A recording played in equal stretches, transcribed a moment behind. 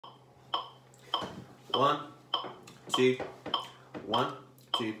1, 2, 1,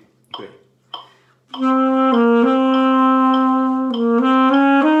 2, 3.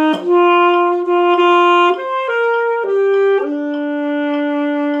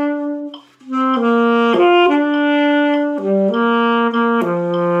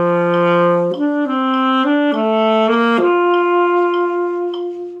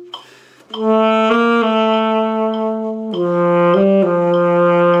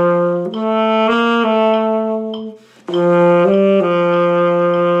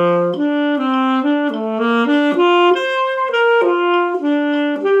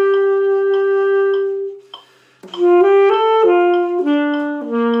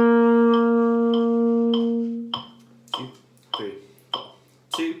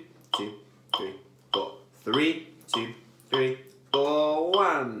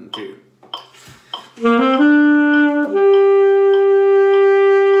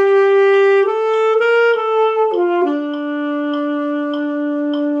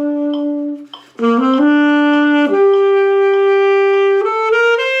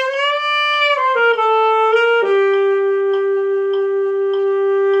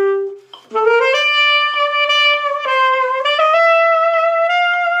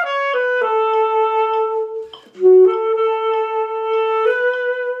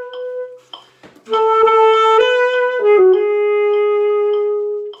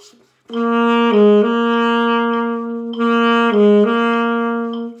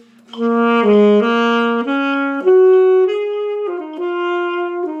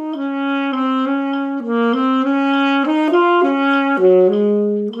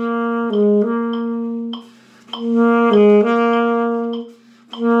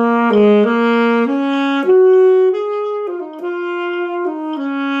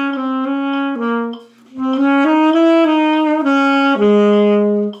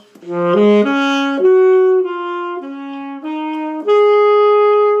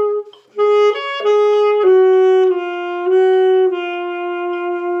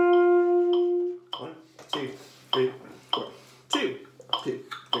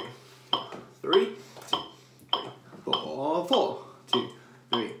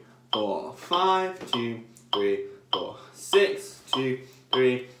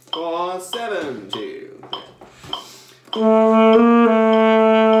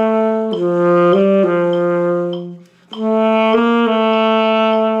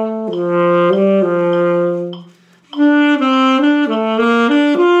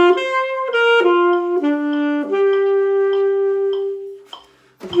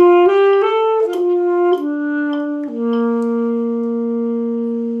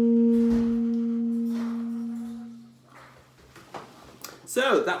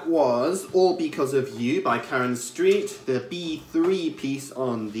 So that was All Because of You by Karen Street, the B3 piece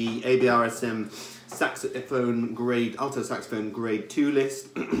on the ABRSM saxophone grade, alto saxophone grade 2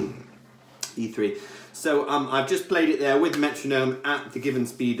 list, B3. So I've just played it there with metronome at the given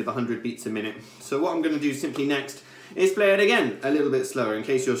speed of 100 beats a minute. So what I'm going to do simply next is play it again a little bit slower in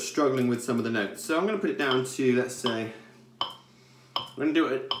case you're struggling with some of the notes. So I'm going to put it down to, let's say, I'm going to do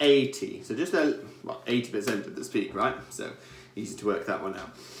it at 80. So just 80% of the speed, right? So easy to work that one out.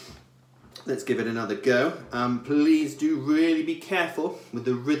 Let's give it another go. Please do really be careful with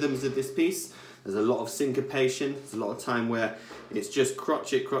the rhythms of this piece. There's a lot of syncopation. There's a lot of time where it's just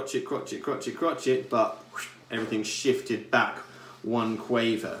crotchet, crotchet, crotchet, crotchet, crotchet, but everything's shifted back one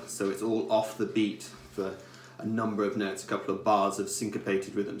quaver. So it's all off the beat for a number of notes, a couple of bars of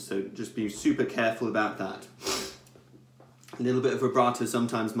syncopated rhythm. So just be super careful about that. A little bit of vibrato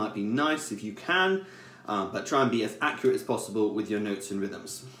sometimes might be nice if you can, but try and be as accurate as possible with your notes and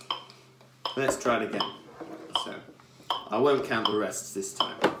rhythms. Let's try it again. So I won't count the rests this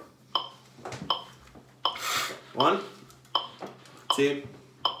time. 1, 2,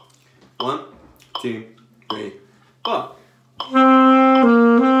 1, 2, 3, 4.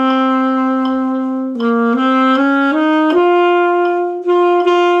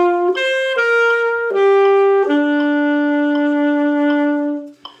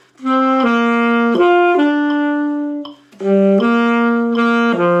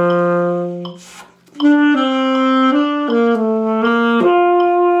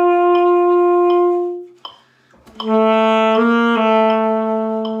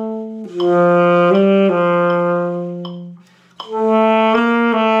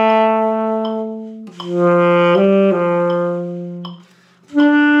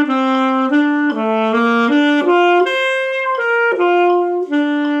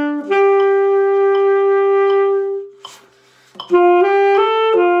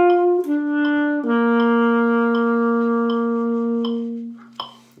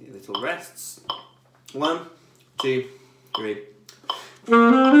 Rests. 1, 2, 3.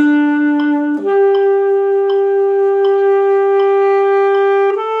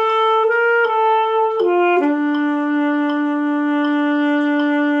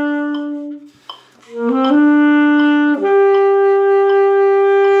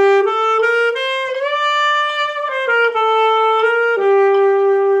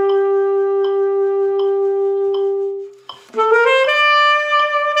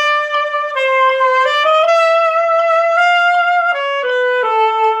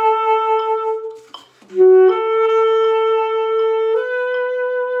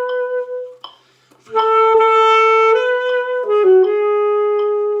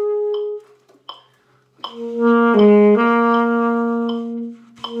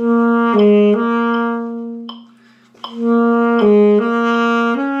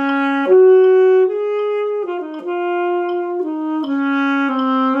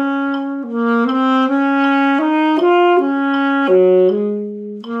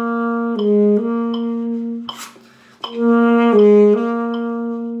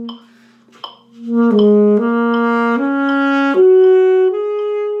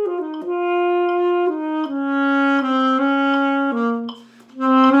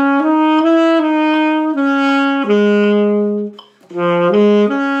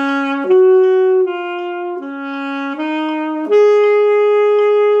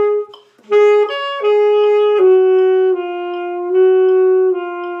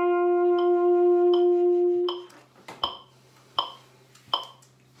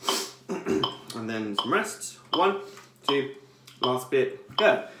 And then some rest. 1, 2, last bit,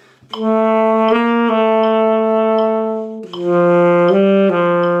 go.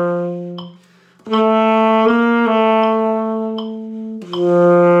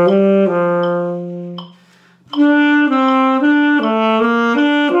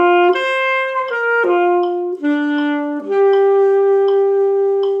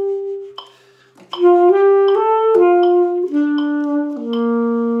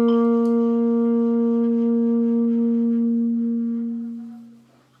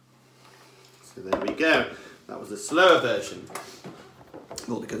 So there we go. That was the slower version.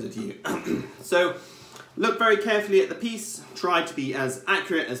 All because of you. So look very carefully at the piece. Try to be as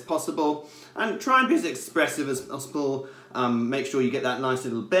accurate as possible. And try and be as expressive as possible. Make sure you get that nice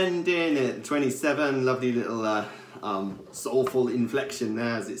little bend in at 27. Lovely little soulful inflection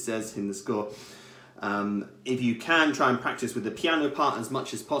there, as it says in the score. If you can, try and practice with the piano part as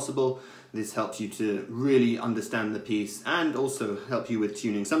much as possible. This helps you to really understand the piece and also help you with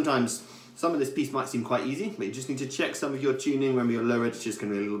tuning. Sometimes some of this piece might seem quite easy, but you just need to check some of your tuning. Remember, your low register is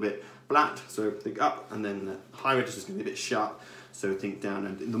going to be a little bit flat, so think up, and then the high register is going to be a bit sharp, so think down.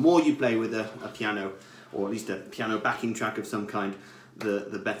 And the more you play with a piano, or at least a piano backing track of some kind,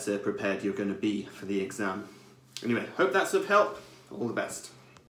 the better prepared you're going to be for the exam. Anyway, hope that's of help. All the best.